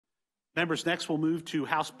Members, next we'll move to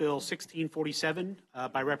House Bill 1647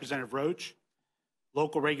 by Representative Roach,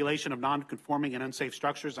 local regulation of non-conforming and unsafe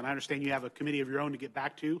structures. And I understand you have a committee of your own to get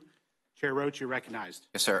back to. Chair Roach, you're recognized.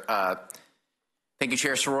 Yes, sir. Thank you,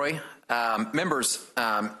 Chair Soroy. Members,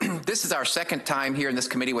 this is our second time here in this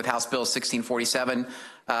committee with House Bill 1647.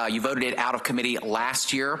 You voted it out of committee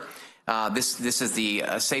last year. This is the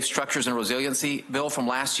Safe Structures and Resiliency Bill from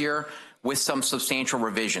last year with some substantial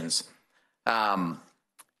revisions.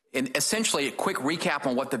 And essentially, a quick recap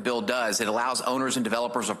on what the bill does. It allows owners and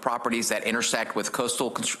developers of properties that intersect with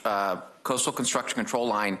coastal construction control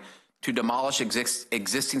line to demolish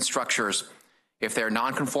existing structures if they're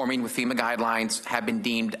non-conforming with FEMA guidelines, have been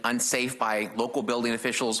deemed unsafe by local building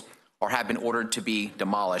officials, or have been ordered to be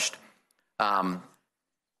demolished.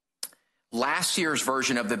 Last year's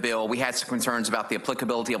version of the bill, we had some concerns about the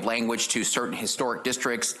applicability of language to certain historic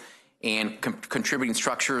districts and contributing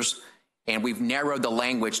structures. And we've narrowed the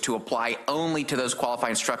language to apply only to those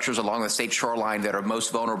qualifying structures along the state shoreline that are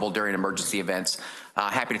most vulnerable during emergency events.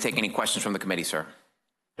 Happy to take any questions from the committee, sir.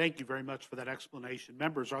 Thank you very much for that explanation.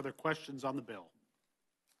 Members, are there questions on the bill?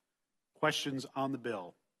 Questions on the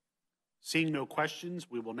bill? Seeing no questions,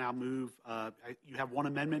 we will now move. You have one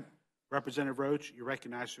amendment. Representative Roach, you're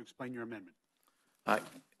recognized to explain your amendment.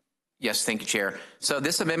 Yes, thank you, Chair. So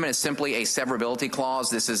this amendment is simply a severability clause.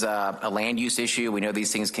 This is a land use issue. We know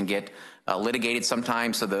these things can get litigated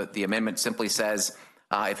sometimes. So the amendment simply says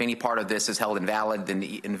if any part of this is held invalid, then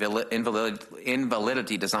the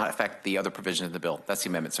invalidity does not affect the other provision of the bill. That's the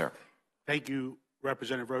amendment, sir. Thank you,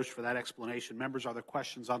 Representative Roach, for that explanation. Members, are there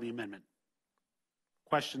questions on the amendment?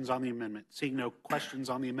 Questions on the amendment? Seeing no questions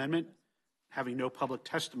on the amendment, having no public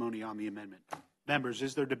testimony on the amendment. Members,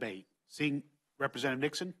 is there debate? Seeing Representative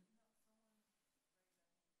Nixon?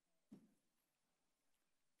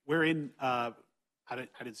 We're in, I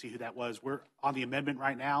didn't see who that was. We're on the amendment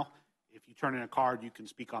right now. If you turn in a card, you can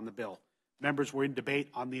speak on the bill. Members, we're in debate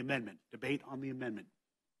on the amendment. Debate on the amendment.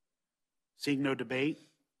 Seeing no debate,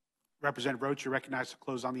 Representative Roach, you're recognized to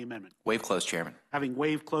close on the amendment. Waive closed, Chairman. Having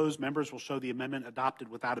waived closed, members will show the amendment adopted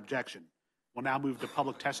without objection. We'll now move to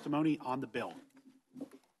public testimony on the bill.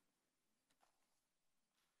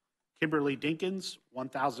 Kimberly Dinkins,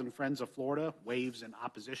 1,000 Friends of Florida, waives in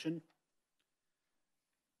opposition.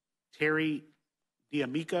 Terry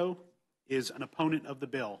D'Amico is an opponent of the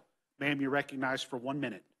bill. Ma'am, you're recognized for 1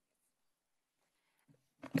 minute.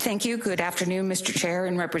 Thank you. Good afternoon, Mr. Chair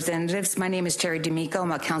and representatives. My name is Terry D'Amico.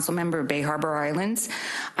 I'm a council member of Bay Harbor Islands.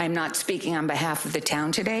 I'm not speaking on behalf of the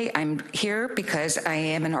town today. I'm here because I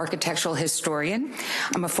am an architectural historian.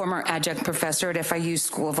 I'm a former adjunct professor at FIU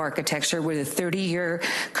School of Architecture with a 30-year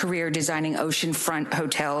career designing oceanfront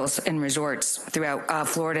hotels and resorts throughout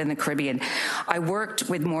Florida and the Caribbean. I worked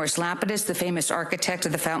with Morris Lapidus, the famous architect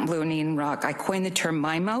of the Fontainebleau and Eden Rock. I coined the term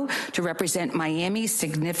MIMO to represent Miami's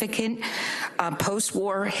significant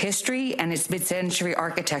post-war history and its mid-century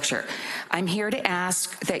architecture. I'm here to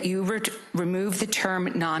ask that you remove the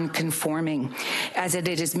term non-conforming, as it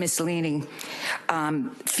is misleading.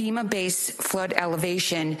 FEMA-based flood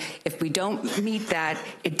elevation, if we don't meet that,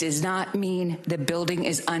 it does not mean the building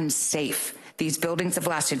is unsafe. These buildings have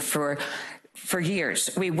lasted for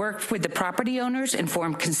years. We worked with the property owners and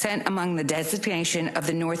formed consent among the designation of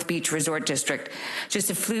the North Beach Resort District.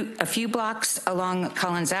 Just a few blocks along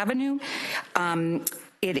Collins Avenue.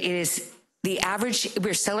 It is the average,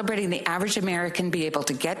 we're celebrating the average American be able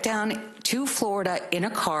to get down to Florida in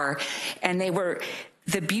a car, and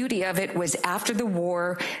the beauty of it was after the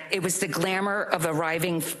war, it was the glamour of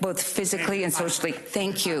arriving both physically and socially.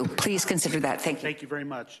 Thank you. Please consider that. Thank you. Thank you very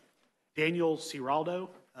much. Daniel Ciraldo,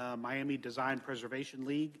 Miami Design Preservation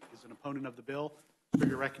League, is an opponent of the bill.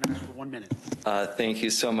 You're recognized for 1 minute. Thank you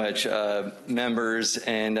so much, members.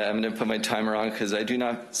 And I'm going to put my timer on because I do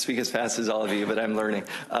not speak as fast as all of you, but I'm learning.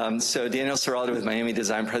 So Daniel Ciraldo with Miami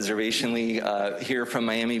Design Preservation League, here from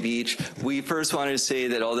Miami Beach. We first wanted to say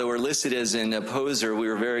that although we're listed as an opposer, we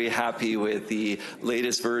were very happy with the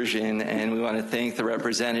latest version, and we want to thank the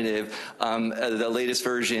representative. The latest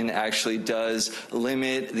version actually does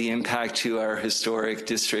limit the impact to our historic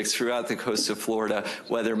districts throughout the coast of Florida,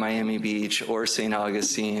 whether Miami Beach or St.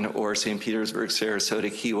 Augustine or St. Petersburg,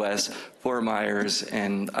 Sarasota, Key West, Fort Myers,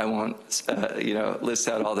 and I won't list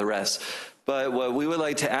out all the rest. But what we would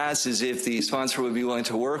like to ask is if the sponsor would be willing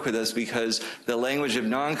to work with us, because the language of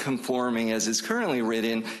non-conforming as it's currently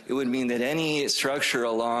written, it would mean that any structure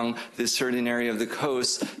along this certain area of the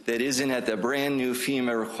coast that isn't at the brand new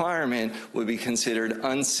FEMA requirement would be considered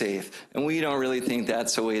unsafe. And we don't really think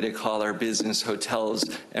that's a way to call our business hotels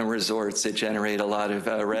and resorts that generate a lot of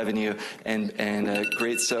revenue and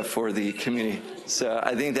great stuff for the community. So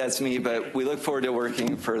I think that's me, but we look forward to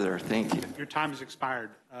working further. Thank you. Your time has expired.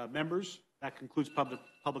 Members, that concludes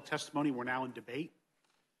public testimony. We're now in debate.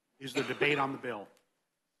 Is there debate on the bill?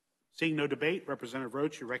 Seeing no debate, Representative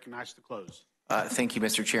Roach, you're recognized to close. Thank you,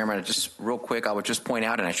 Mr. Chairman. Just real quick, I would just point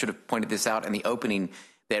out, and I should have pointed this out in the opening,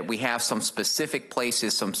 that we have some specific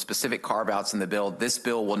places, some specific carve-outs in the bill. This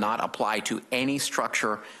bill will not apply to any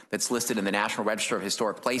structure that's listed in the National Register of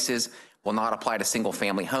Historic Places, will not apply to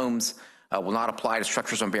single-family homes, will not apply to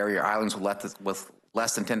structures on barrier islands with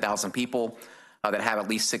less than 10,000 people, that have at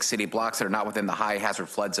least 6 city blocks that are not within the high hazard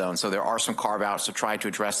flood zone. So there are some carve-outs to try to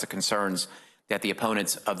address the concerns that the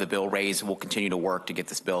opponents of the bill raise. We'll continue to work to get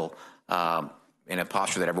this bill in a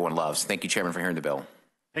posture that everyone loves. Thank you, Chairman, for hearing the bill.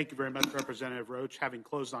 Thank you very much, Representative Roach. Having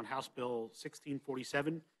closed on House Bill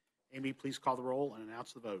 1647, Amy, please call the roll and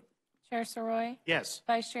announce the vote. Chair Soroy? Yes.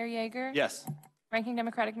 Vice Chair Yeager? Yes. Ranking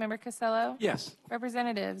Democratic Member Costello? Yes.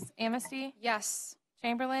 Representatives Amnesty? Yes.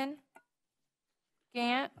 Chamberlain?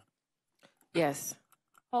 Gant? Yes.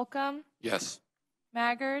 Holcomb? Yes.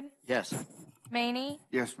 Maggard? Yes. Maney?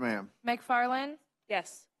 Yes, ma'am. McFarland?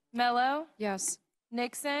 Yes. Mello? Yes.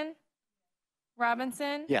 Nixon?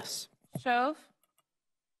 Robinson? Yes. Shove?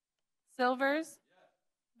 Silvers?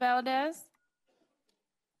 Valdez?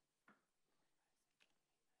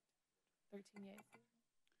 13 yeas.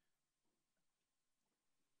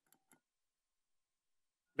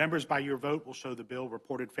 Members, by your vote, will show the bill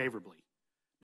reported favorably.